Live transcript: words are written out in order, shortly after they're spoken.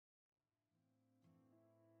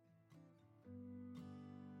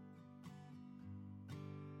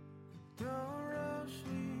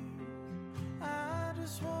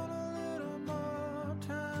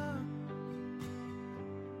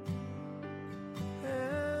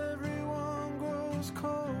feels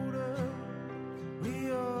colder.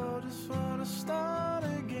 We all just wanna start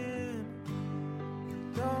again.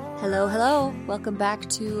 Hello. Welcome back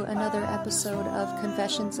to another episode of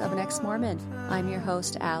Confessions of an Ex-Mormon. I'm your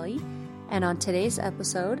host, Allie, and on today's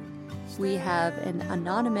episode, we have an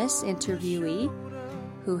anonymous interviewee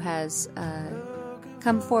who has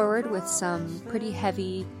come forward with some pretty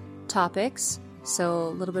heavy topics, so a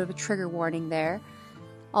little bit of a trigger warning there.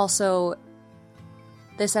 Also,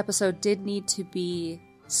 this episode did need to be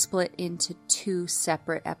split into two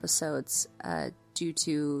separate episodes due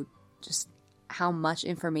to just how much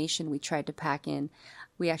information we tried to pack in.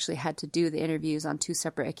 We actually had to do the interviews on two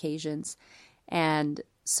separate occasions. And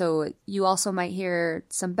so you also might hear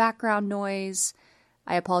some background noise.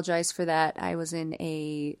 I apologize for that. I was in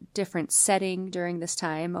a different setting during this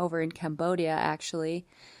time, over in Cambodia, actually.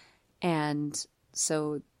 And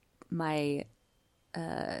so my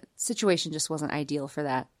situation just wasn't ideal for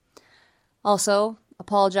that. Also,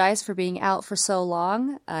 apologize for being out for so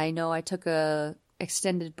long. I know I took a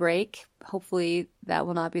extended break. Hopefully that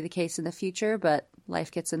will not be the case in the future, but life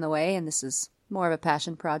gets in the way, and this is more of a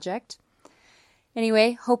passion project.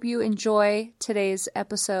 Anyway, hope you enjoy today's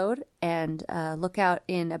episode, and look out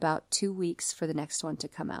in about 2 weeks for the next one to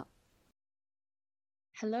come out.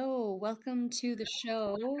 Hello, welcome to the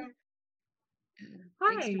show.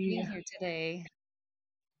 Hi. Thanks for being here today.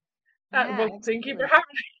 Thank you for having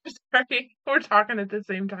me. Sorry, we're talking at the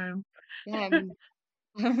same time. Yeah,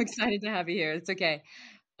 I'm excited to have you here. It's okay.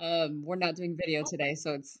 We're not doing video today,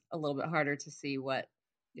 so it's a little bit harder to see what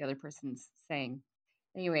the other person's saying.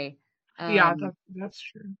 Anyway. Yeah, that's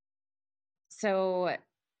true. So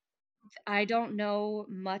I don't know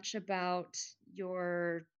much about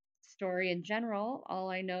your story in general. All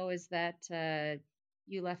I know is that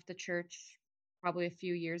you left the church probably a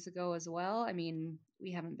few years ago as well. I mean,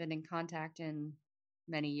 we haven't been in contact in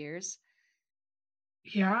many years.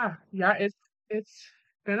 Yeah, it's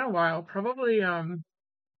been a while. Probably I'll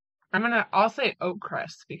say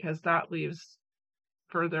Oakcrest because that leaves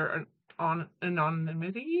further on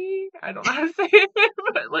anonymity. I don't know how to say it,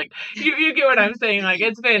 but like you get what I'm saying. Like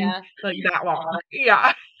it's been like that long.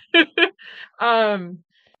 Yeah.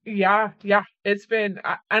 Yeah, it's been,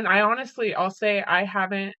 and I honestly, I'll say I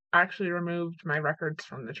haven't actually removed my records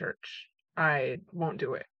from the church. I won't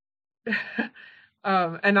do it.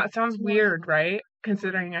 And that sounds weird, right?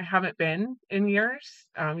 Considering I haven't been in years.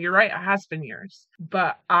 You're right, it has been years.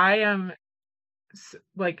 But I am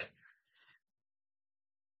like,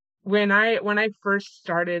 when I first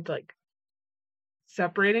started like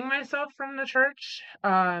separating myself from the church,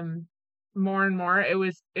 more and more, it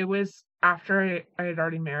was after I had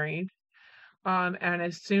already married. And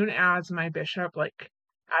as soon as my bishop, like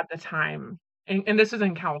at the time, and this was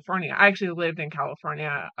in California, I actually lived in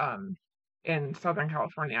California, in Southern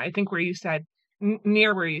California, I think where you said,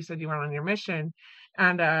 near where you said you went on your mission.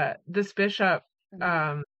 And this bishop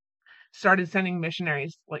started sending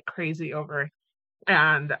missionaries like crazy over.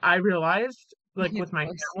 And I realized, like with my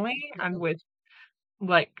family and with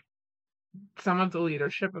like some of the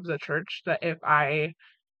leadership of the church, that if I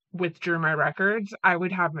withdrew my records, I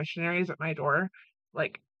would have missionaries at my door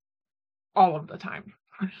like all of the time.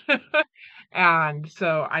 And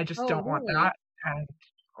so I just don't want that, and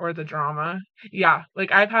or the drama. Yeah,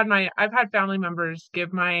 like I've had family members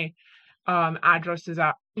give my addresses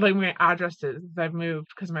out, like my addresses, I've moved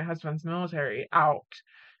because my husband's military, out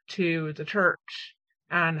to the church,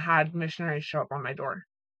 and had missionaries show up on my door.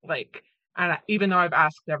 Like, and even though I've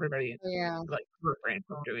asked everybody like to refrain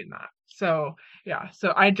from doing that. So yeah,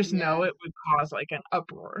 so I just know it would cause like an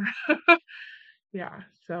uproar. Yeah,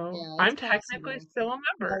 so I'm technically still a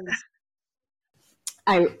member.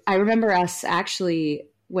 I remember us actually,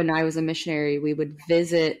 when I was a missionary, we would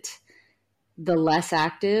visit the less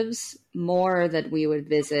actives more than we would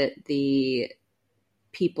visit the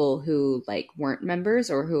people who like weren't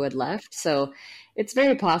members or who had left. So it's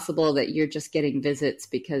very possible that you're just getting visits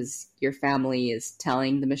because your family is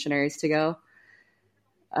telling the missionaries to go.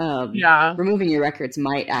 Removing your records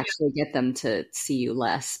might actually get them to see you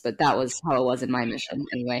less, but that was how it was in my mission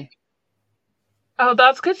anyway. Oh,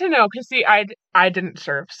 that's good to know. Cause see, I didn't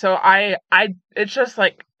serve. So it's just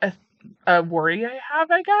like a worry I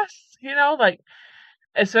have, I guess, like,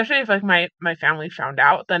 especially if like my family found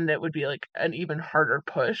out, then it would be like an even harder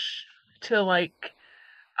push to like,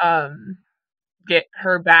 get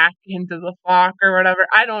her back into the flock or whatever.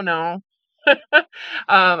 I don't know.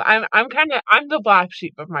 I'm the black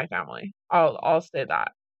sheep of my family. I'll say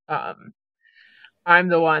that. I'm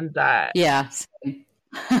the one that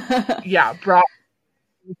brought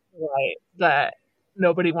light that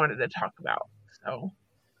nobody wanted to talk about. So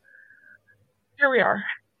here we are.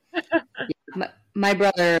 my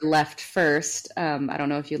brother left first. I don't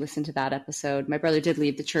know if you listened to that episode. My brother did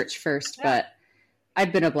leave the church first, Yeah. but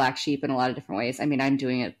I've been a black sheep in a lot of different ways. I mean, I'm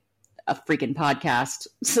doing a freaking podcast,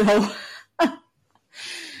 so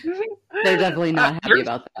they're definitely not happy You're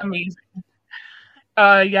about that. amazing.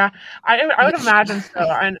 Yeah, I would imagine so.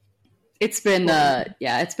 And It's been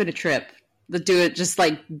it's been a trip. Just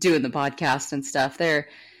like doing the podcast and stuff.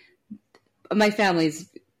 My family's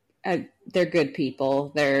they're good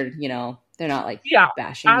people. They're not like yeah,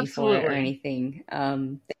 bashing me for it or absolutely. anything.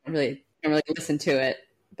 They don't really listen to it,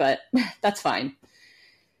 but that's fine.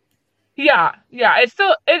 Yeah, it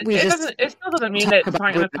still We just doesn't mean talk that it's about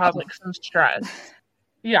not going to cause like some stress.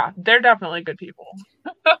 Yeah, they're definitely good people.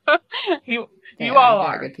 You They all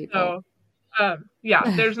are are. good people. So yeah,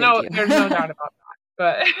 there's Thank you. no doubt about that.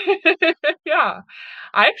 But yeah,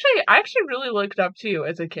 I actually really looked up to you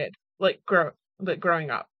as a kid, like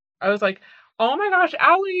growing up. I was like, oh my gosh,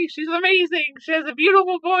 Allie, she's amazing. She has a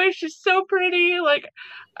beautiful voice. She's so pretty. Like,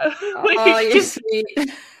 Oh, you're sweet.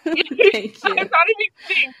 Thank you. I'm not even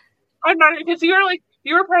kidding. Because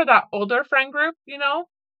you were part of that older friend group,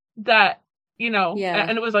 that Yeah.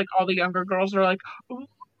 and it was like all the younger girls were like, oh,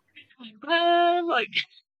 like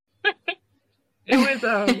it was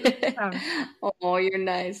yeah. Oh, you're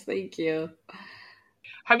nice. Thank you.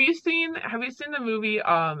 Have you seen the movie?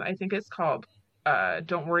 I think it's called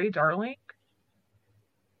Don't Worry, Darling.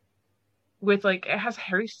 With like it has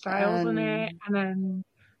Harry Styles in it, and then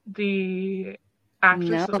the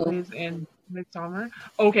actress that No. plays in Midsommar.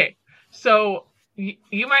 Okay, so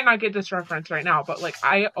you might not get this reference right now, but like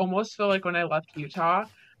I almost feel like when I left Utah,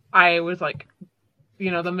 I was like,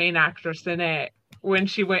 the main actress in it when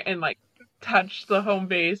she went and like touched the home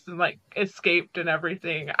base and like escaped and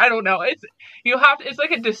everything. I don't know. It's like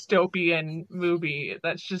a dystopian movie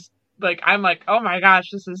that's just like I'm like, oh my gosh,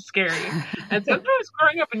 this is scary. And sometimes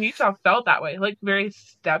growing up in Utah felt that way, like very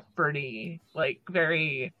Stepford-y, like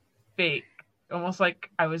very fake, almost like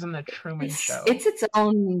I was in the Truman Show. It's its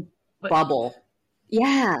own bubble.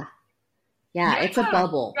 Yeah, it's a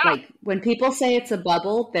bubble. Yeah. Like when people say it's a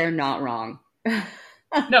bubble, they're not wrong.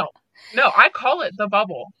 No, I call it the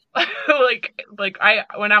bubble. I'm like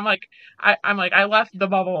I left the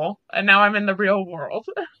bubble and now I'm in the real world.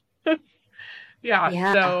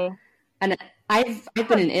 Yeah. So, and I've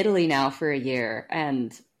been in Italy now for a year,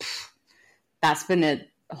 and that's been a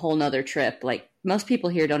whole nother trip. Like most people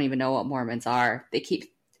here don't even know what Mormons are. They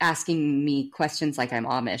keep asking me questions like I'm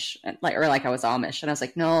Amish, or like I was Amish, and I was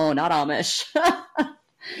like, no, not Amish,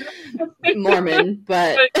 Mormon,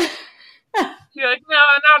 but. You're like, no,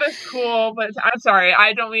 not as cool, but I'm sorry.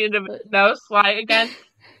 I don't mean to, no, slight against.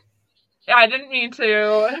 I didn't mean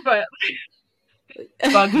to, but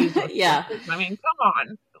buggies. Yeah. I mean, come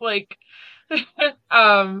on. Like,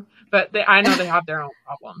 but I know they have their own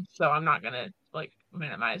problems, so I'm not going to, like,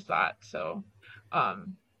 minimize that. So, no.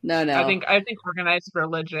 I think organized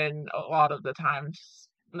religion, a lot of the times,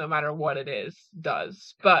 no matter what it is,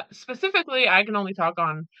 does. But specifically, I can only talk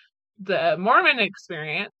on the Mormon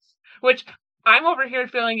experience, which I'm over here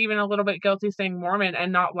feeling even a little bit guilty saying Mormon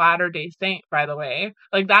and not Latter-day Saint, by the way.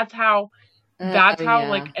 Like that's how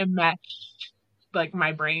like enmeshed like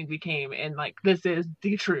my brain became in like this is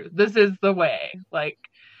the truth. This is the way. Like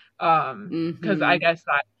because I guess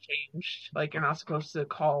that changed. Like you're not supposed to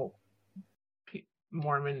call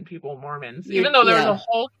Mormon people Mormons, even though there was a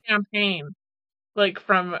whole campaign like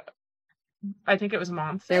from I think it was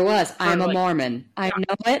Monson. There was. I'm a Mormon. I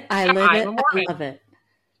know it. I live it. I love it.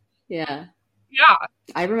 Yeah. Yeah.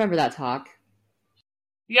 I remember that talk.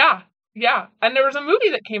 Yeah. And there was a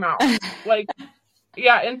movie that came out, like,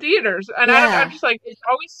 in theaters. And I'm just like, it's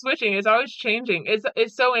always switching. It's always changing.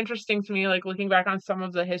 It's so interesting to me, like, looking back on some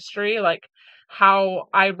of the history, like, how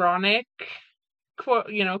ironic, quote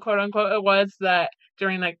unquote, it was that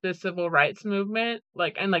during, like, the civil rights movement,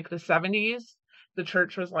 like, in, like, the 70s, the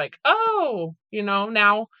church was like, oh,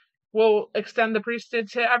 now we'll extend the priesthood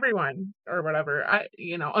to everyone or whatever.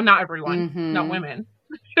 Not everyone, not women.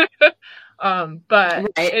 But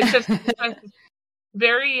it's just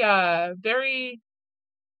very, very,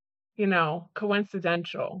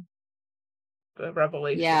 coincidental. The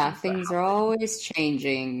revelation. Yeah, things are always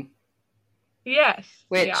changing. Yes.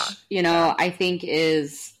 Which, I think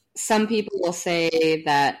is some people will say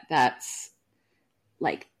that that's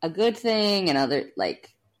like a good thing and other like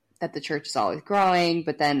that the church is always growing,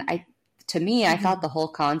 but then I thought the whole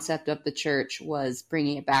concept of the church was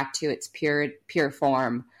bringing it back to its pure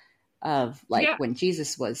form of like when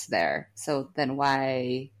Jesus was there. So then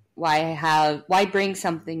why bring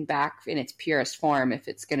something back in its purest form if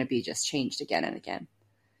it's going to be just changed again and again?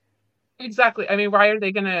 Exactly. I mean, why are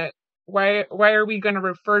we going to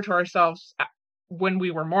refer to ourselves when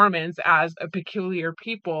we were Mormons as a peculiar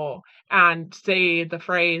people and say the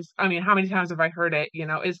phrase, I mean, how many times have I heard it?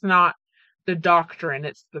 It's not the doctrine,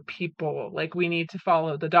 it's the people. Like, we need to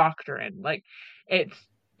follow the doctrine. Like,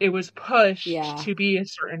 it was pushed Yeah. to be a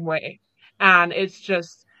certain way. And it's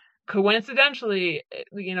just coincidentally,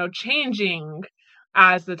 changing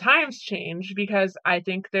as the times change, because I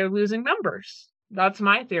think they're losing numbers. That's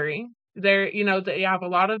my theory. They have a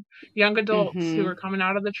lot of young adults who Mm-hmm. are coming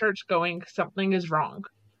out of the church going, something is wrong.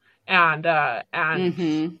 And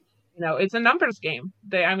Mm-hmm. it's a numbers game.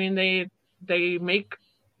 They make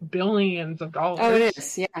billions of Oh, it dollars.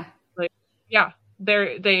 is. Yeah. Like, yeah,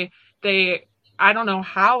 they I don't know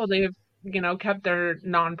how they've, kept their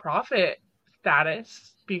nonprofit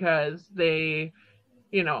status, because they,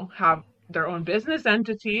 have their own business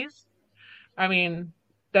entities. I mean,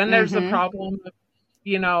 then there's the Mm-hmm. problem of,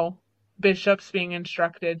 you know, bishops being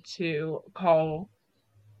instructed to call,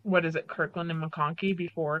 what is it, Kirkland and McConkie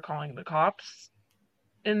before calling the cops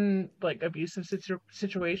in like abusive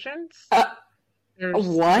situations. Uh, There's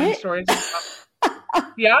been what? stories about,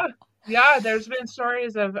 yeah, yeah, there's been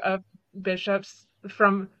stories of bishops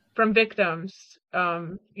from victims,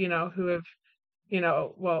 who have,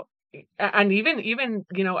 well, and even,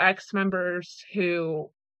 ex-members who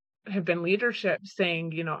have been leadership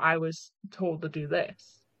saying, I was told to do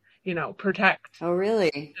this, protect Oh,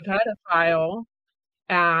 really? the pedophile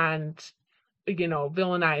and,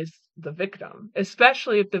 villainize the victim,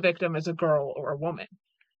 especially if the victim is a girl or a woman,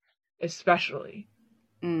 especially.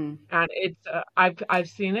 Mm. And it's, I've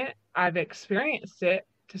seen it, I've experienced it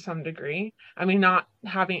to some degree. I mean, not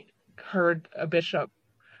having heard a bishop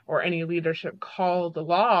or any leadership call the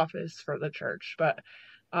law office for the church, but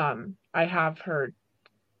I have heard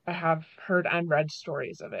and read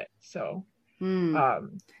stories of it. So, Mm.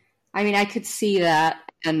 um, I mean, I could see that.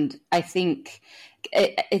 And I think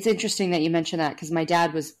it's interesting that you mentioned that because my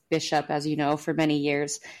dad was bishop, as you know, for many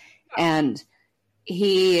years. And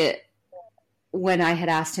he, when I had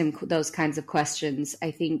asked him those kinds of questions,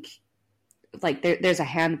 I think like there's a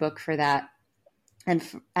handbook for that. And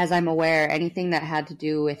as I'm aware, anything that had to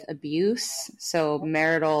do with abuse, so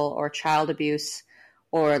marital or child abuse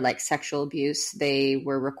or like sexual abuse, they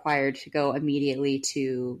were required to go immediately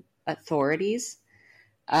to authorities.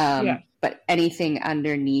 yeah, But anything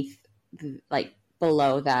underneath, like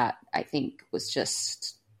below that, I think was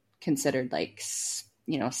just considered like,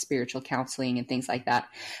 spiritual counseling and things like that.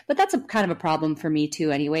 But that's a kind of a problem for me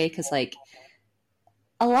too, anyway, because like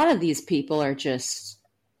a lot of these people are just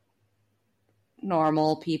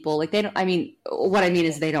normal people. Like they don't, I mean, what I mean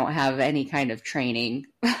is they don't have any kind of training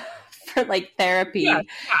for like yeah, therapy yeah.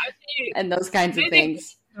 and those kinds of They think things.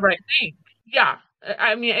 it's the right thing. Yeah,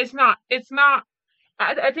 I mean, it's not.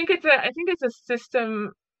 I think it's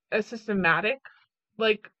a systematic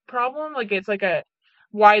like problem. Like, it's like a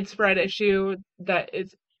widespread issue that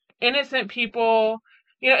it's innocent people.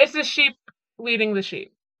 It's the sheep leading the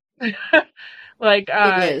sheep. Like,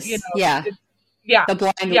 It is. Yeah. it's, yeah, The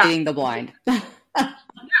blind yeah, leading the blind.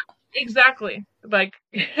 exactly. Like,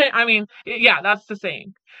 I mean, yeah, that's the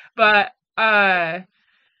saying. But, I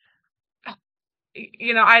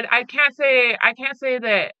can't say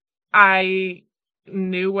that I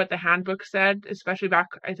knew what the handbook said, especially back,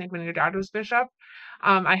 I think, when your dad was bishop.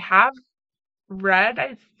 I have read,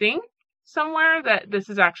 I think, somewhere that this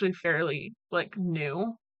is actually fairly like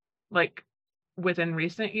new, like within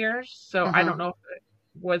recent years. So I Uh-huh. don't know if it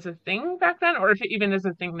was a thing back then or if it even is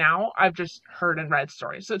a thing now. I've just heard and read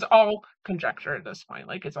stories. So it's all conjecture at this point.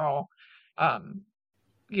 Like, it's all, um,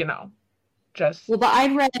 you know, just, Well, but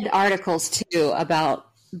I read articles too about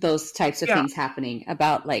those types of yeah, things happening,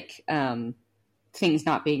 about like things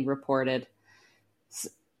not being reported.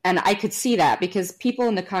 And I could see that because people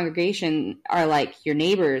in the congregation are like your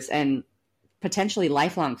neighbors and potentially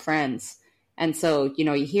lifelong friends. And so,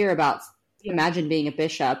 you hear about, yeah, imagine being a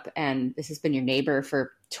bishop and this has been your neighbor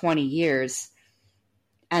for 20 years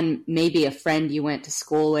and maybe a friend you went to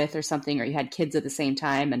school with or something, or you had kids at the same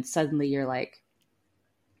time. And suddenly you're like,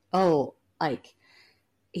 oh, like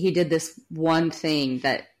he did this one thing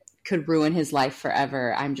that could ruin his life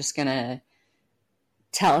forever. I'm just going to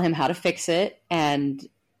tell him how to fix it and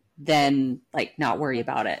then like not worry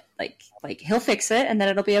about it. Like he'll fix it and then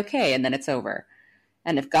it'll be okay and then it's over.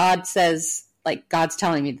 And if God says like God's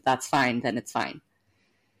telling me that that's fine, then it's fine.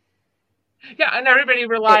 yeah. And everybody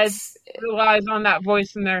It's relies on that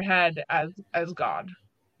voice in their head as God,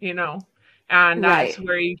 you know, and that's right.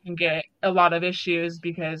 where you can get a lot of issues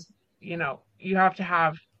because, you have to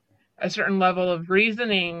have a certain level of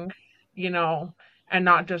reasoning, you know, and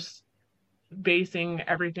not just basing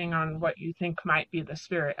everything on what you think might be the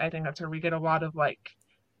spirit. I think that's where we get a lot of like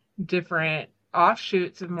different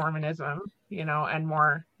offshoots of Mormonism, you know, and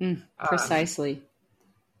more, um, Precisely.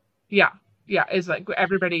 yeah, yeah, is like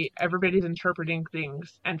everybody's interpreting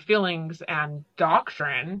things and feelings and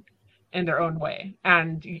doctrine in their own way,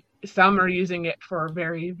 and some are using it for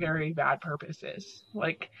very, very bad purposes,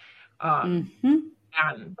 like, um, Hmm.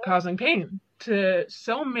 and causing pain to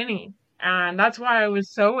so many. And that's why I was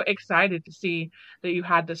so excited to see that you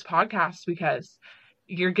had this podcast, because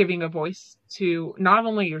you're giving a voice to not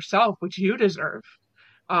only yourself, which you deserve,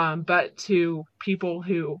 but to people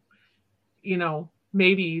who,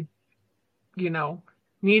 maybe, you know,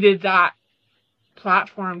 needed that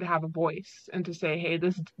platform to have a voice and to say, hey,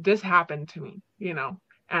 this happened to me,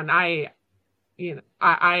 and I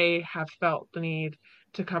have felt the need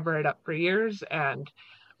to cover it up for years. And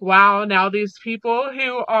wow, now these people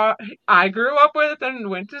who I grew up with and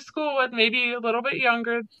went to school with, maybe a little bit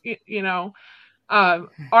younger,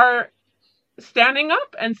 are standing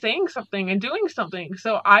up and saying something and doing something.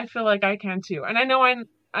 So I feel like I can too. And I know I'm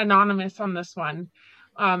anonymous on this one.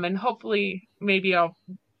 And hopefully maybe I'll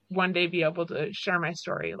one day be able to share my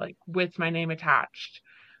story, like, with my name attached.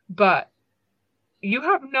 But you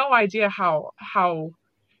have no idea how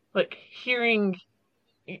like, hearing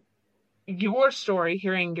your story,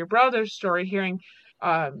 hearing your brother's story, hearing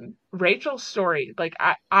Rachel's story, like,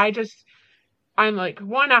 I'm like,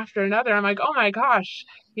 one after another, I'm like, oh my gosh,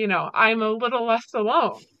 I'm a little less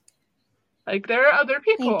alone. Like, there are other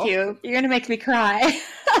Thank people. you. You're gonna make me cry.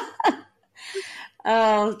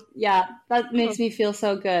 Oh yeah, that makes me feel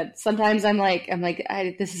so good. Sometimes I'm like,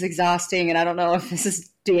 this is exhausting, and I don't know if this is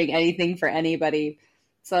doing anything for anybody.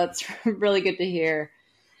 So it's really good to hear.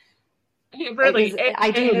 Really, Because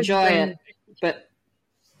I do it has enjoy been, it, but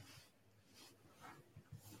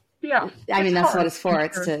yeah, I it's mean that's what hard, it's I'm for.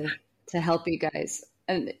 It's sure. to help you guys.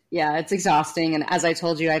 And yeah, it's exhausting. And as I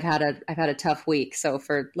told you, I've had a tough week. So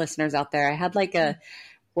for listeners out there, I had like a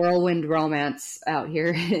whirlwind romance out here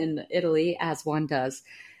in Italy, as one does.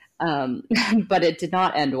 Um, but it did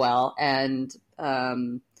not end well, and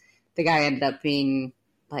the guy ended up being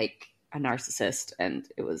like a narcissist, and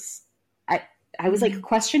I I was like Mhm.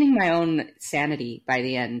 questioning my own sanity by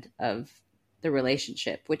the end of the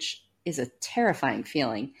relationship, which is a terrifying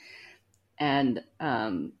feeling. And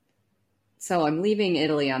so I'm leaving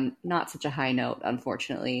Italy on not such a high note,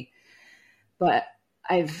 unfortunately. But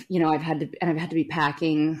I've had to be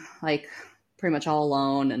packing like pretty much all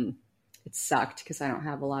alone, and it sucked because I don't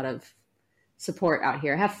have a lot of support out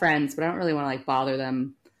here. I have friends, but I don't really want to like bother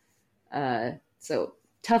them. So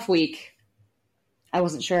tough week. I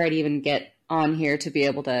wasn't sure I'd even get on here to be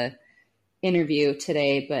able to interview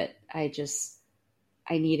today, but I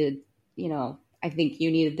needed, I think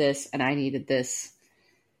you needed this and I needed this.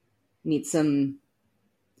 Need some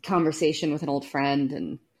conversation with an old friend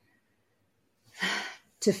and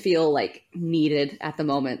to feel like needed at the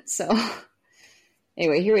moment. So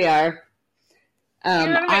anyway, here we are.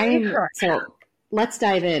 You're gonna make me cry. So let's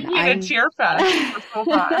dive in. You need a cheer fest this whole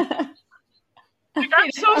time. Like,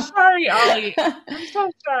 I'm so sorry, Ollie. I'm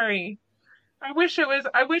so sorry. I wish it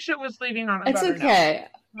was leaving on a It's better note. okay.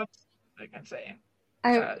 That's what I can say.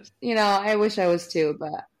 I, I wish I was too,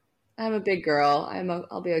 but I'm a big girl.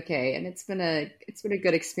 I'll be okay. And it's been a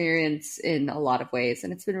good experience in a lot of ways,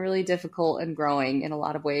 and it's been really difficult and growing in a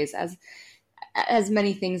lot of ways, as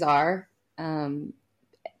many things are.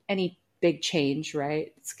 Any big change,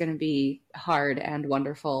 right? It's going to be hard and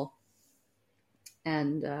wonderful,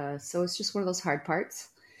 and so it's just one of those hard parts.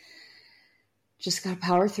 Just got to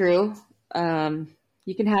power through.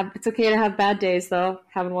 It's okay to have bad days though.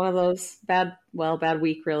 Having one of those bad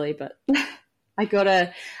week really, but I go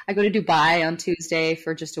to Dubai on Tuesday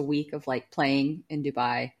for just a week of like playing in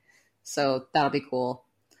Dubai. So that'll be cool.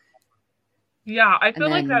 Yeah, I And feel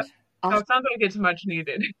like then that sounds like it's much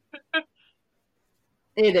needed.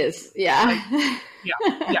 it is. Yeah.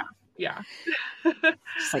 Like, yeah.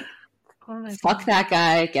 Just like, Oh my fuck God. that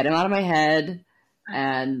guy, get him out of my head,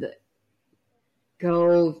 and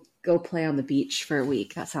go play on the beach for a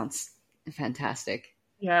week. That sounds fantastic.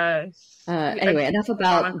 Yes. Anyway, enough On a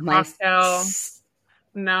about my cocktail.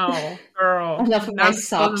 No, girl. enough of Now my I'm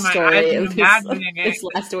sob closing my eyes story and of imagining it. this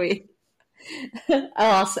last week.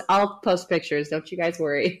 I'll post pictures. Don't you guys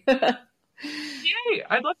worry. Yay,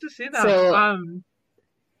 I'd love to see them. So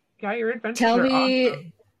Yeah, your adventures tell are me,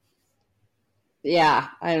 awesome. yeah,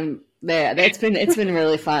 I'm there. It's been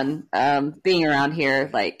really fun being around here.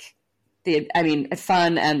 Like it's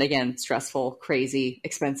fun and again stressful, crazy,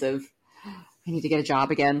 expensive. I need to get a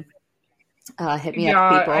job again. Hit me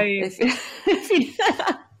up, people. If you,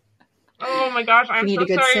 Oh my gosh, if I'm you need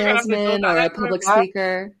so a good sorry you're gonna have to go salesman or a back to public that.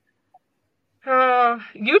 speaker.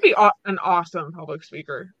 You'd be an awesome public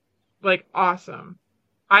speaker. like awesome.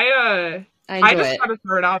 I I I enjoy just it. gotta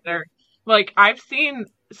throw it out there. Like I've seen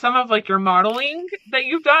some of like your modeling that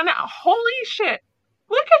you've done. Holy shit.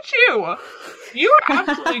 Look at you. You are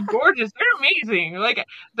absolutely gorgeous. You're amazing. Like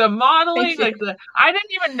the modeling, Thank you. like I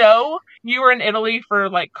didn't even know you were in Italy for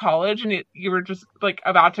like college and you were just like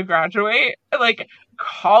about to graduate. Like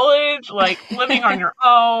college, like living on your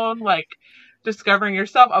own, like discovering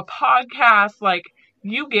yourself, a podcast, like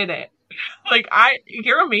you get it. Like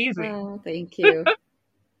you're amazing. Oh, thank you.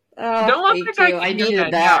 Oh, Don't let that thank guy you. get I in your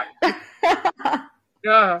needed head. Yeah. that.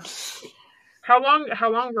 Yeah. How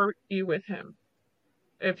long were you with him,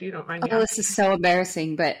 if you don't mind me Oh, this asking? is so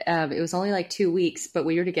embarrassing, but it was only like 2 weeks, but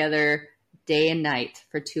we were together day and night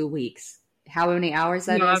for 2 weeks. How many hours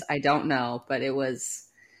that No, is, that's I don't know, but it was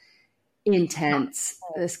not. intense.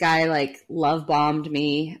 This guy like love bombed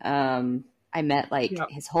me. I met like Yep.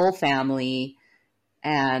 his whole family,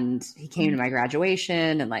 and he came to my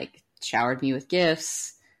graduation and like showered me with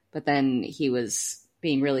gifts. But then he was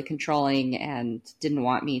being really controlling and didn't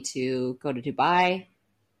want me to go to Dubai.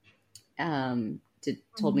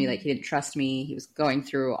 Told me like he didn't trust me. He was going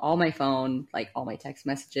through all my phone, like all my text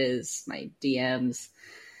messages, my DMs.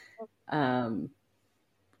 A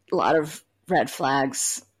lot of red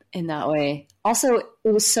flags in that way. Also,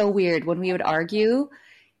 it was so weird when we would argue,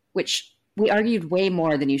 which we argued way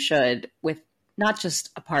more than you should with not just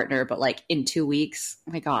a partner, but like in 2 weeks.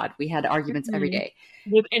 Oh my God, we had arguments every Mhm. day.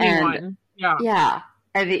 With And anyone. Yeah. yeah,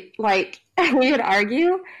 and like we would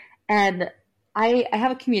argue, and I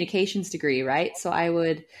have a communications degree, right? So I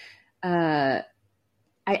would I'll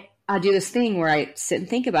do this thing where I sit and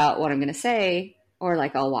think about what I'm going to say, or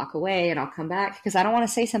like I'll walk away and I'll come back because I don't want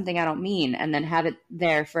to say something I don't mean and then have it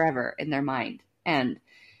there forever in their mind. And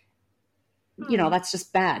that's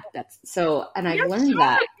just bad. And I've You're learned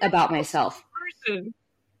that about myself. person.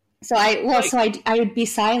 So Like, I would be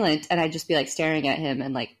silent and I'd just be like staring at him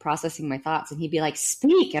and like processing my thoughts, and he'd be like,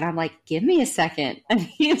 "Speak," and I'm like, "Give me a second." And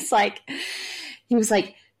he was like,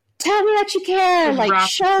 "Tell me that you care, just like rapid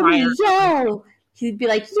show fire. me, yell." He'd be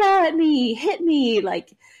like, "Yell at me, hit me,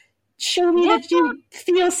 like show me What that you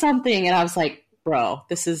feel something." And I was like, "Bro,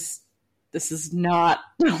 this is not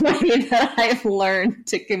the way that I've learned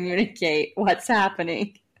to communicate what's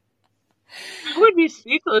happening." I would be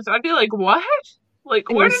speechless. I'd be like, what? Like,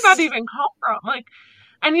 It where did that was, even come from? Like,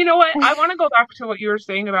 and you know what? I want to go back to what you were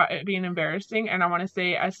saying about it being embarrassing. And I want to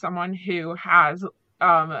say, as someone who has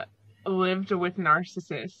um lived with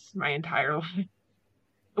narcissists my entire life,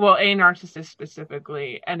 well, a narcissist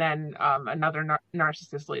specifically, and then another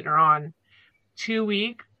narcissist later on, 2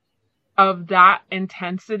 weeks of that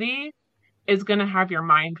intensity is going to have your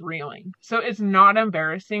mind reeling. So it's not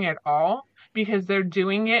embarrassing at all because they're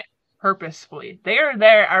doing it purposefully. They are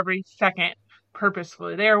there every second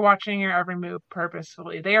purposefully. They are watching your every move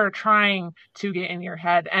purposefully. They are trying to get in your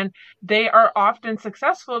head, and they are often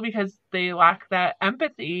successful because they lack that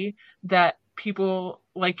empathy that people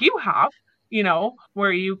like you have,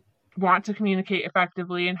 where you want to communicate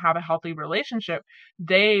effectively and have a healthy relationship.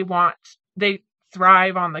 They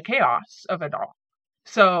thrive on the chaos of it all.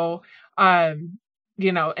 So, um,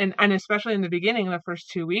 and especially in the beginning, the first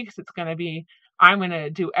 2 weeks, it's going to be, I'm going to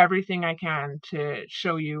do everything I can to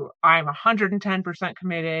show you I'm 110%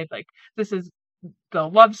 committed. Like, this is the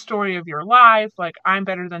love story of your life. Like, I'm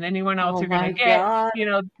better than anyone else oh you're going to my get. God.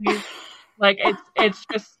 Like, it's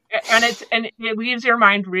just, and it leaves your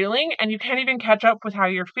mind reeling, and you can't even catch up with how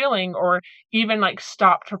you're feeling or even like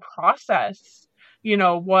stop to process,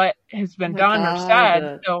 what has Oh been my done or said.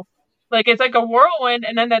 God. So, like, it's like a whirlwind,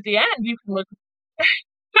 and then at the end, you can look.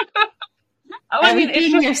 I mean, it's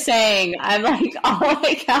Everything just you're saying, I'm like, oh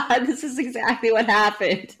my God, this is exactly what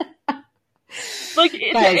happened. like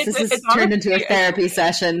Guys, this has it's turned into a honestly, therapy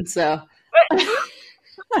session, so.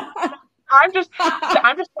 I'm just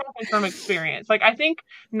talking from experience. Like, I think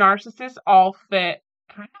narcissists all fit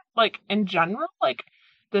kind of like in general, like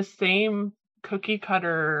the same cookie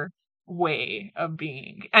cutter way of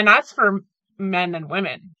being, and that's for men and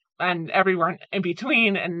women and everyone in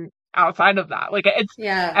between and outside of that. Like, it's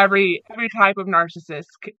Yeah. every type of narcissist.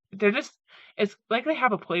 They're just, it's like they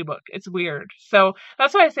have a playbook. It's weird. So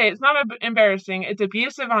that's why I say it's not embarrassing. It's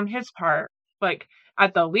abusive on his part, like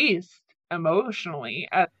at the least emotionally,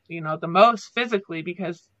 at the most physically,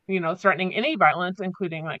 because threatening any violence,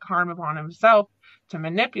 including like harm upon himself, to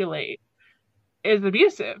manipulate is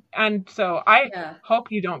abusive. And so I Yeah.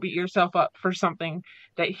 hope you don't beat yourself up for something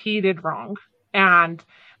that he did wrong. And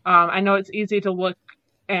I know it's easy to look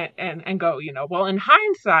and go, well, in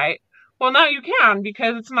hindsight, well, now you can,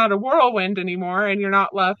 because it's not a whirlwind anymore and you're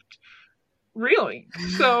not left reeling.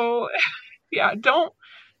 So yeah,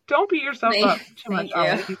 don't beat yourself up too much, Thank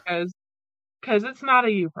Ollie, you. because it's not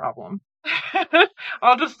a you problem.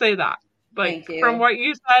 I'll just say that. Like Thank from you. what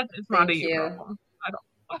you said, it's not a Thank you you. problem. I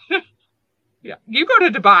don't. Yeah, you go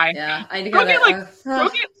to Dubai. Yeah, I Go get like gotta. go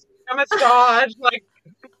get a massage, like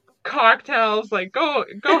cocktails, like go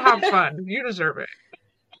have fun. You deserve it.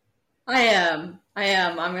 I am. I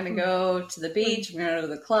am. I'm gonna go to the beach. I'm gonna go to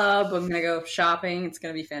the club. I'm gonna go shopping. It's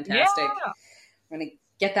gonna be Yeah, fantastic. I'm gonna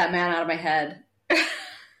get that man out of my head.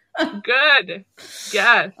 good.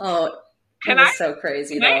 Yes. Oh, it Can I was so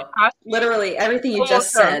crazy can I though. ask you? Literally everything you Oh,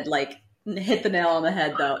 just sorry. said, like hit the nail on the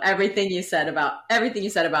head though. Everything you said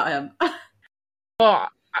about him. Well,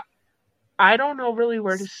 I don't know really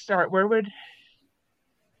where to start. Where would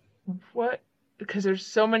what? Because there's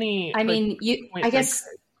so many I like mean, I points I guess,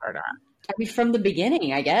 could start at. I mean, from the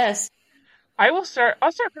beginning, I guess. I'll start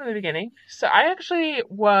from the beginning. So I actually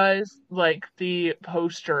was like the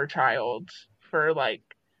poster child for like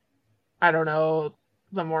I don't know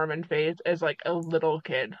the Mormon faith as like a little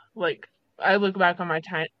kid. Like I look back on my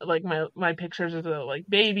time like my pictures as a like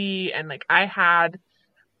baby and like I had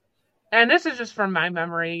and this is just from my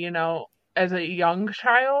memory, as a young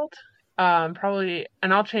child, probably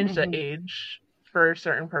and I'll change the Hmm. age for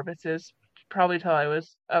certain purposes, probably till I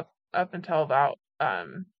was up until about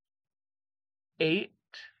 8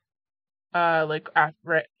 like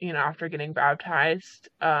after getting baptized.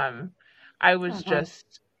 I was Oh,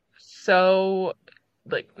 just so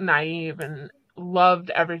like naive and loved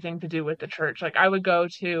everything to do with the church. Like I would go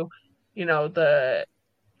to the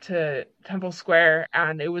to Temple Square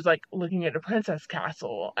and it was like looking at a princess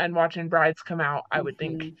castle and watching brides come out. I would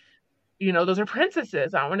think, hmm. those are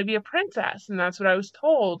princesses. I want to be a princess. And that's what I was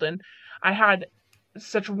told. And I had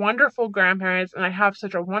such wonderful grandparents and I have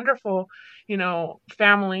such a wonderful,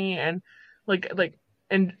 family and like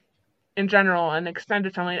in general and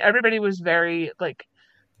extended family. Everybody was very like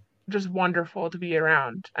just wonderful to be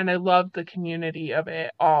around. And I loved the community of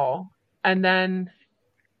it all. And then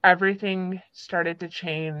everything started to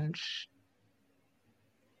change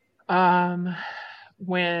um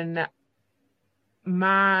when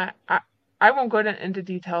my I won't go into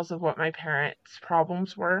details of what my parents'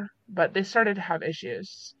 problems were, but they started to have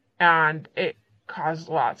issues and it caused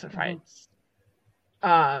lots of Hmm. fights.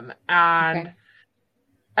 And Okay.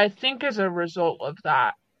 I think as a result of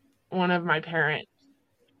that, one of my parents,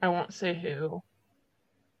 I won't say who,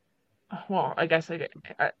 well, I guess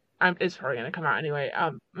it's probably gonna come out anyway.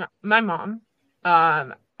 My mom,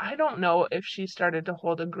 I don't know if she started to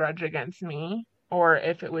hold a grudge against me or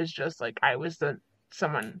if it was just like I was the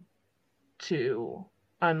someone to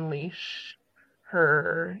unleash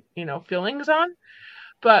her, feelings on.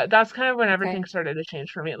 But that's kind of when everything Okay. started to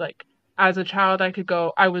change for me. Like as a child, I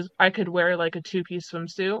could wear like a two-piece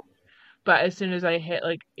swimsuit, but as soon as I hit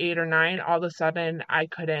like 8 or 9, all of a sudden I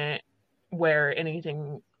couldn't wear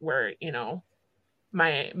anything where,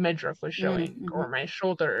 my midriff was showing Mm-hmm. or my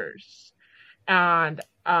shoulders. And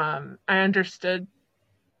I understood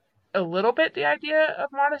a little bit the idea of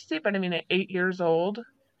modesty, but I mean at 8 years old,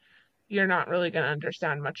 you're not really going to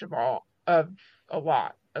understand much of a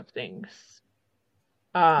lot of things.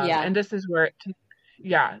 Yeah. And this is where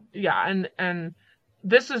yeah, yeah, and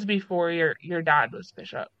this was before your dad was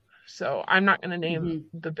bishop. So I'm not going to name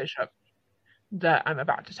Hmm. the bishop that I'm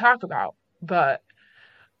about to talk about, but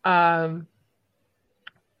um,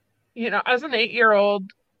 as an 8-year-old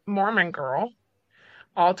Mormon girl,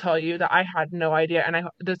 I'll tell you that I had no idea, and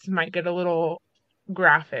this might get a little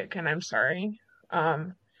graphic, and I'm sorry.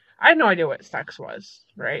 Um, I had no idea what sex was,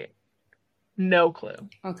 right? No clue.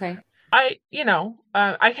 Okay. I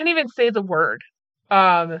can't even say the word.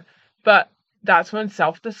 Um, but that's when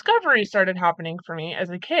self-discovery started happening for me as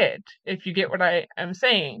a kid, if you get what I am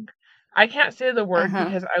saying. I can't say the word Uh-huh.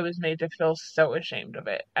 because I was made to feel so ashamed of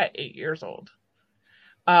it at 8 years old.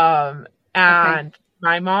 Um, Okay. and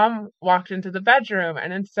my mom walked into the bedroom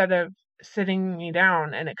and instead of sitting me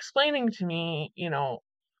down and explaining to me,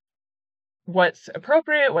 what's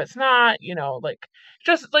appropriate, what's not, like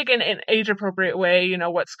just like in an age appropriate way,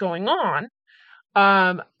 what's going on.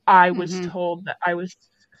 I was Hmm. told that I was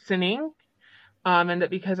sinning, and that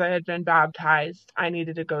because I had been baptized, I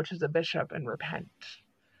needed to go to the bishop and repent.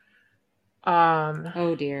 Um,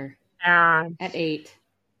 Oh dear. and At 8.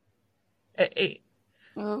 at 8,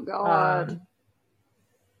 Oh God. um,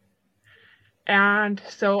 and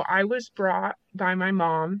so I was brought by my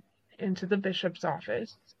mom into the bishop's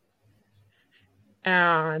office,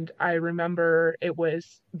 and I remember it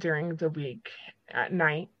was during the week at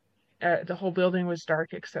night. The whole building was dark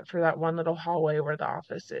except for that one little hallway where the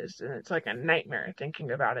office is, and it's like a nightmare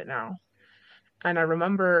thinking about it now. And I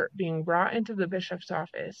remember being brought into the bishop's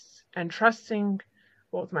office and trusting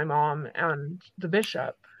both my mom and the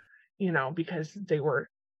bishop, you know, because they were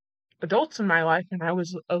adults in my life and I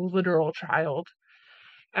was a literal child.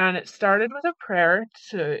 And it started with a prayer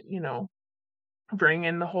to, you know, bring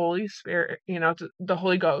in the Holy Spirit, you know, to the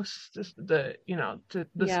Holy Ghost, you know, to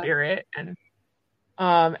the Yeah. Spirit, and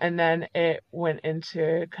then it went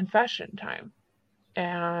into confession time.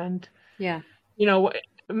 And, Yeah. you know,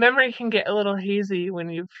 memory can get a little hazy when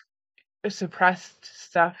you've suppressed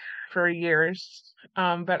stuff for years.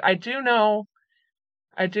 But I do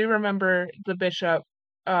remember the bishop,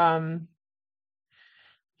 um,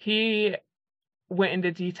 he went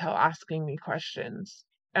into detail asking me questions.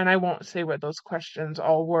 And I won't say what those questions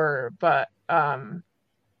all were, but Now,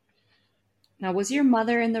 was your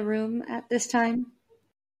mother in the room at this time?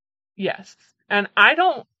 yes. And I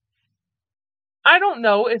don't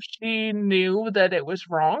know if she knew that it was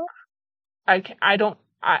wrong. I'm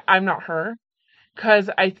not her, because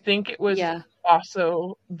I think it was Yeah.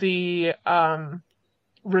 also the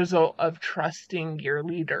result of trusting your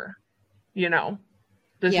leader. You know,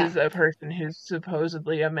 this Yeah. is a person who's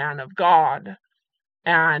supposedly a man of God,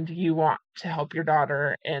 and you want to help your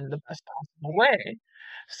daughter in the best possible way.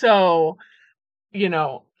 So, you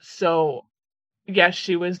know, yes,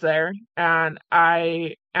 she was there, and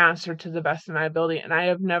I answered to the best of my ability, and I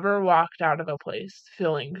have never walked out of a place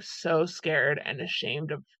feeling so scared and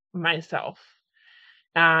ashamed of myself.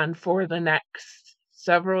 And for the next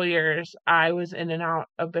several years, I was in and out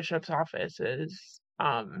of Bishop's offices,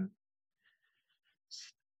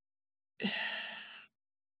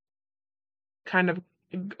 kind of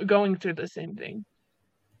going through the same thing.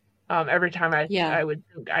 Every time Yeah. I would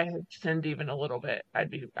think I had sinned even a little bit, I'd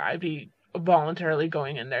be voluntarily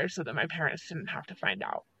going in there so that my parents didn't have to find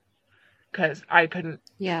out, because I couldn't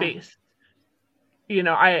Yeah. face, you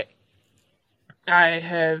know, I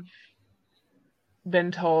have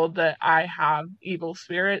been told that I have evil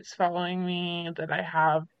spirits following me, that I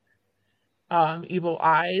have evil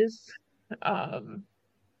eyes. Um,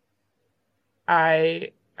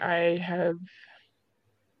 I have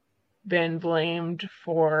been blamed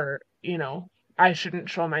for, you know, I shouldn't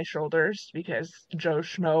show my shoulders because Joe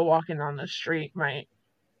Schmo walking on the street might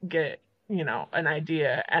get, you know, an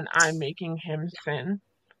idea, and I'm making him sin.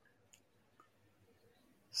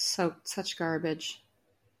 So such garbage.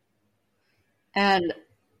 And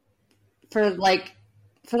for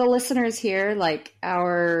for the listeners here, like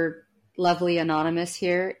our lovely anonymous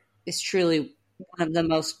here is truly one of the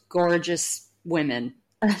most gorgeous women.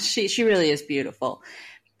 She really is beautiful.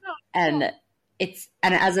 And and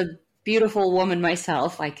as a beautiful woman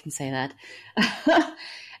myself, I can say that.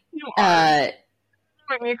 You are. You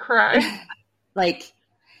make me cry. Like,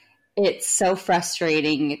 it's so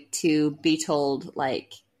frustrating to be told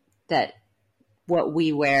like that what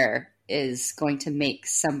we wear is going to make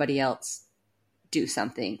somebody else do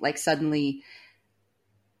something. Like suddenly,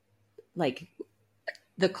 like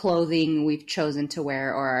the clothing we've chosen to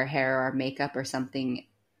wear or our hair or our makeup or something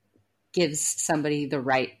gives somebody the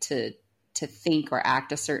right to think or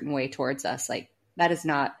act a certain way towards us. Like, that is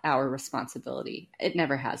not our responsibility. It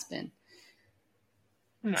never has been.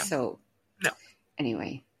 No. So no,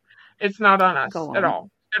 anyway, it's not on us go on. at all.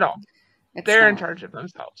 At all. They're in charge of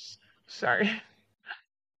themselves. Sorry.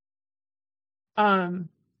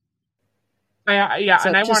 Yeah, so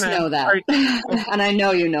and I just want to know that, and I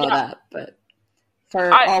know you know that, but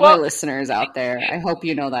for all my listeners out there, I hope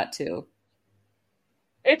you know that too.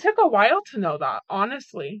 It took a while to know that,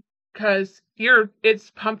 honestly, because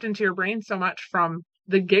it's pumped into your brain so much from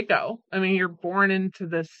the get-go. I mean, you're born into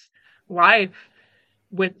this life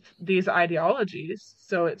with these ideologies,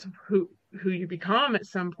 so it's who you become at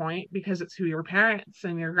some point, because it's who your parents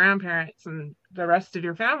and your grandparents and the rest of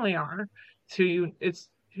your family are. It's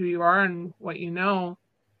who you are and what you know.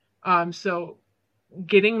 So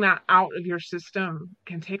getting that out of your system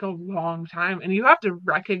can take a long time, and you have to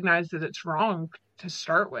recognize that it's wrong to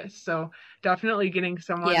start with. So definitely getting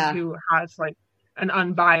someone who has like an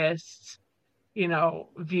unbiased, you know,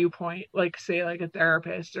 viewpoint, like say like a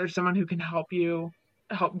therapist or someone who can help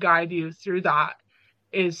guide you through that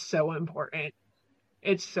is so important.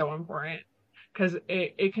 It's so important, because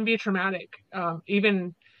it can be traumatic,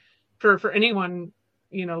 even for anyone,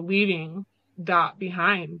 you know, leaving that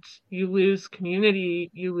behind. You lose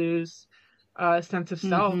community, you lose a sense of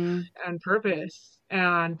self and purpose,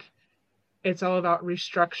 and it's all about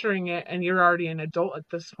restructuring it. And you're already an adult at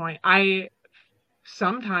this point. I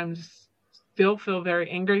sometimes still feel very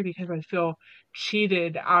angry because I feel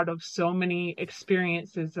cheated out of so many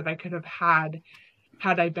experiences that I could have had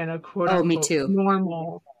I been a quote unquote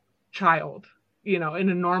normal child, you know, in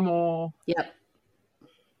a normal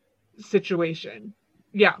situation.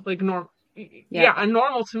 Yeah, like yeah, and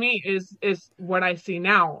normal to me is what I see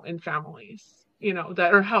now in families,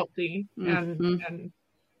 that are healthy, Mm-hmm. and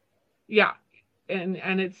yeah, and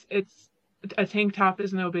it's a tank top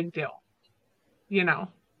is no big deal, you know.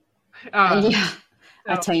 Um, Yeah,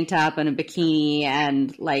 a so tank top and a bikini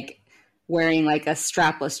and like wearing like a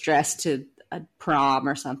strapless dress to a prom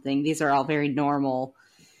or something. These are all very normal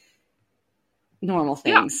yeah,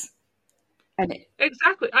 things. And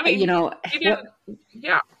exactly. I you mean, know even what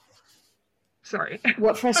yeah. Sorry.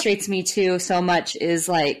 what frustrates me too so much is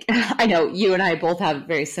like I know you and I both have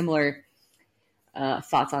very similar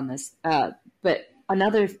thoughts on this. But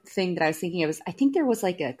another thing that I was thinking of is I think there was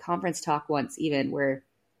like a conference talk once even where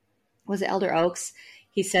was it Elder Oaks?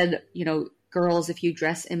 He said, girls, if you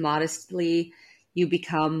dress immodestly, you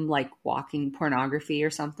become like walking pornography or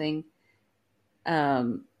something.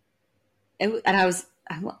 Um, and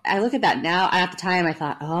I look at that now, and at the time I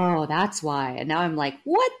thought, oh, that's why. And now I'm like,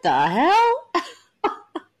 what the hell?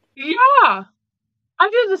 Yeah, I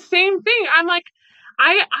did the same thing. I'm like,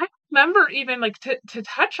 I remember even like to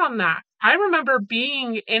touch on that. I remember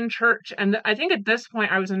being in church, and I think at this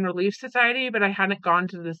point I was in Relief Society, but I hadn't gone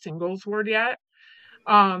to the singles ward yet.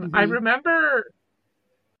 I Mm-hmm. remember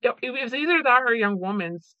it was either that or Young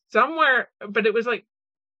Woman's somewhere, but it was like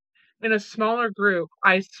in a smaller group.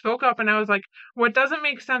 I spoke up and I was like, what doesn't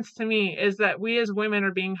make sense to me is that we as women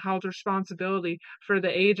are being held responsibility for the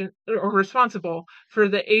agent or responsible for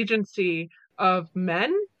the agency of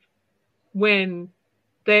men when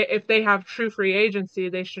if they have true free agency,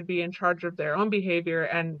 they should be in charge of their own behavior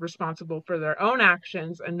and responsible for their own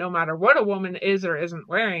actions. And no matter what a woman is or isn't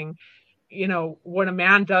wearing, what a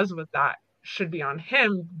man does with that should be on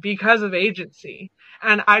him because of agency.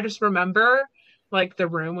 And I just remember like the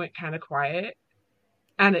room went kind of quiet,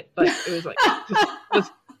 and it was like,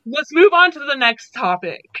 just let's move on to the next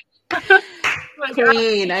topic. Like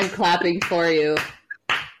Queen, I'm clapping for you.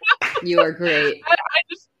 You are great. I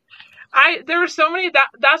just there were so many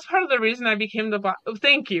that's part of the reason I became the black.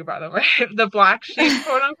 Thank you, by the way. The black sheep,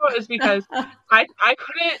 quote unquote, is because I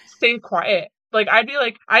couldn't stay quiet. Like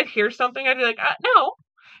I'd hear something, I'd be like, no.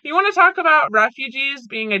 You want to talk about refugees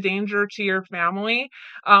being a danger to your family?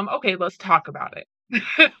 Okay, let's talk about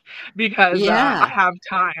it. Because I Yeah. have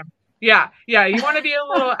time. Yeah, yeah. You want to be a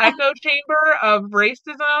little echo chamber of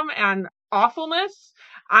racism and awfulness?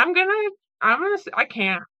 I'm gonna, I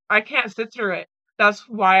can't sit through it. That's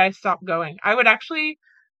why I stopped going. I would actually,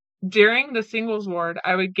 during the singles ward,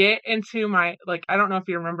 I would get into my, like, I don't know if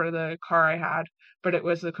you remember the car I had, but it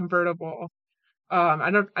was a convertible.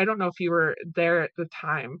 I don't know if you were there at the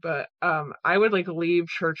time, but I would like leave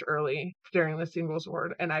church early during the singles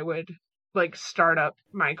ward, and I would like start up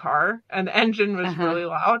my car, and the engine was Uh-huh. really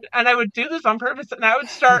loud, and I would do this on purpose, and I would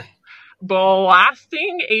start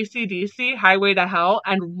blasting AC/DC Highway to Hell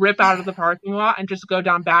and rip out of the parking lot and just go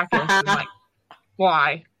down back and like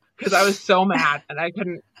fly, because I was so mad and I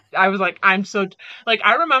couldn't. I was like, I'm so like,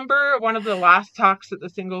 I remember one of the last talks at the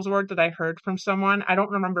singles ward that I heard from someone. I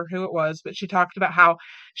don't remember who it was, but she talked about how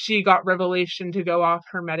she got revelation to go off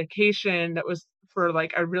her medication that was for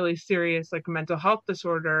like a really serious like mental health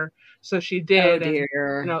disorder. So she Oh did, and dear.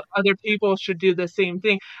 other people should do the same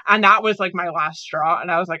thing. And that was like my last straw.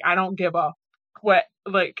 And I was like, I don't give a what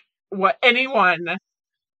anyone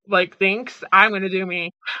like thinks. I'm gonna do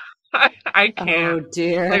me. I can't. Oh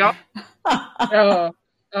Like, dear. oh,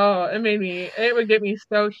 oh, it would get me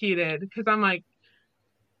so heated because I'm like,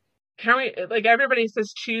 can we, like, everybody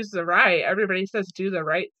says choose the right, everybody says do the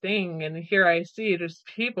right thing. And here I see just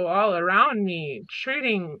people all around me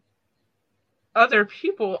treating other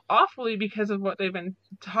people awfully because of what they've been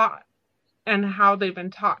taught and how they've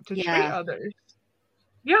been taught to treat Yeah. others.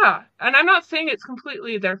 Yeah. And I'm not saying it's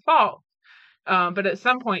completely their fault. But at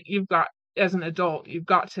some point as an adult, you've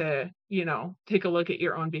got to, take a look at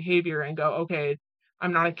your own behavior and go, okay,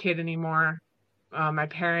 I'm not a kid anymore. My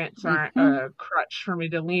parents aren't Mm-hmm. a crutch for me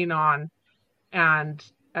to lean on and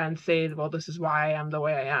say, well, this is why I am the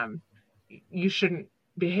way I am. You shouldn't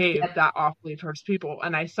behave Yep. that awfully towards people.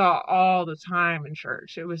 And I saw all the time in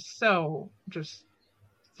church. It was so just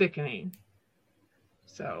sickening.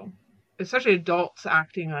 So, especially adults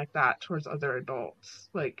acting like that towards other adults,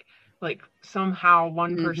 like somehow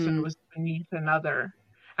one person Mm-hmm. was beneath another,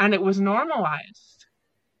 and it was normalized.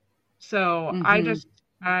 So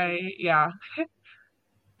Mm-hmm. yeah,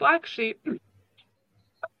 black sheep.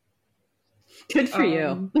 Good for you.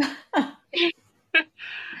 Um,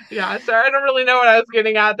 yeah. Sorry, I don't really know what I was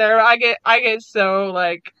getting at there. I get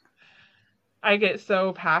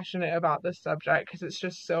so passionate about this subject because it's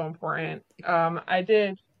just so important. I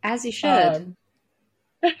did. As you should. Um,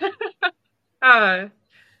 uh,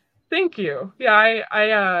 Thank you. Yeah,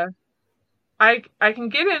 I can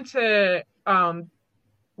get into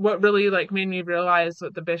what really like made me realize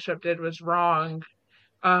what the bishop did was wrong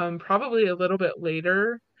probably a little bit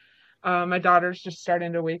later. My daughter's just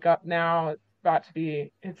starting to wake up now. It's about to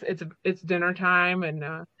be it's dinner time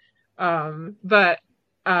and but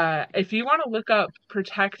if you want to look up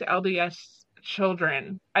Protect LDS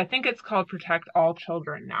Children, I think it's called Protect All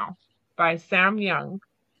Children now by Sam Young.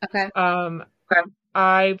 Okay. Um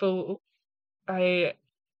I bel I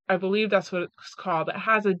I believe that's what it's called. It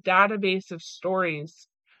has a database of stories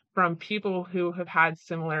from people who have had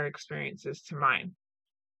similar experiences to mine.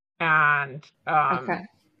 And Okay.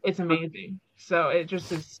 it's amazing. So it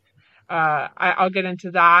just is I'll get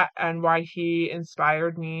into that and why he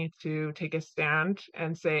inspired me to take a stand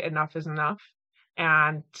and say enough is enough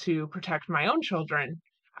and to protect my own children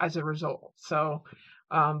as a result. So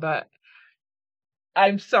but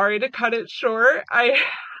I'm sorry to cut it short. I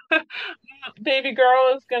baby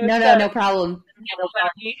girl is gonna No start problem.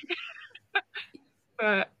 at me.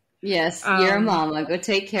 But Yes, you're a mama. Go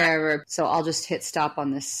take care of her. So I'll just hit stop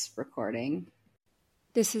on this recording.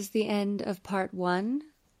 This is the end of part 1.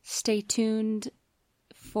 Stay tuned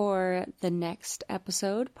for the next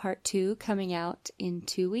episode, part 2, coming out in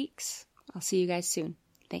 2 weeks. I'll see you guys soon.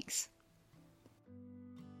 Thanks.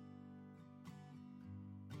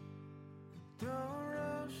 Don't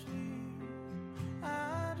rush me.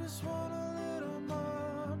 I just want a little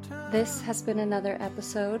more time. This has been another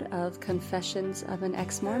episode of Confessions of an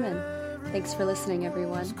Ex-Mormon. Thanks for listening,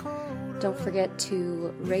 everyone. Don't forget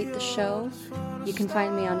to rate the show. You can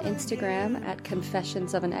find me on Instagram at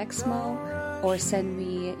Confessions of an Exmo, or send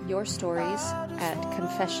me your stories at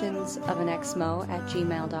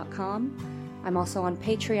confessionsofanexmo@gmail.com. I'm also on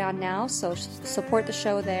Patreon now, so support the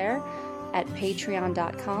show there at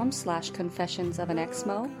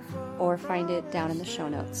patreon.com/confessionsofanexmo, or find it down in the show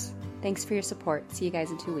notes. Thanks for your support. See you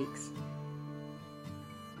guys in 2 weeks.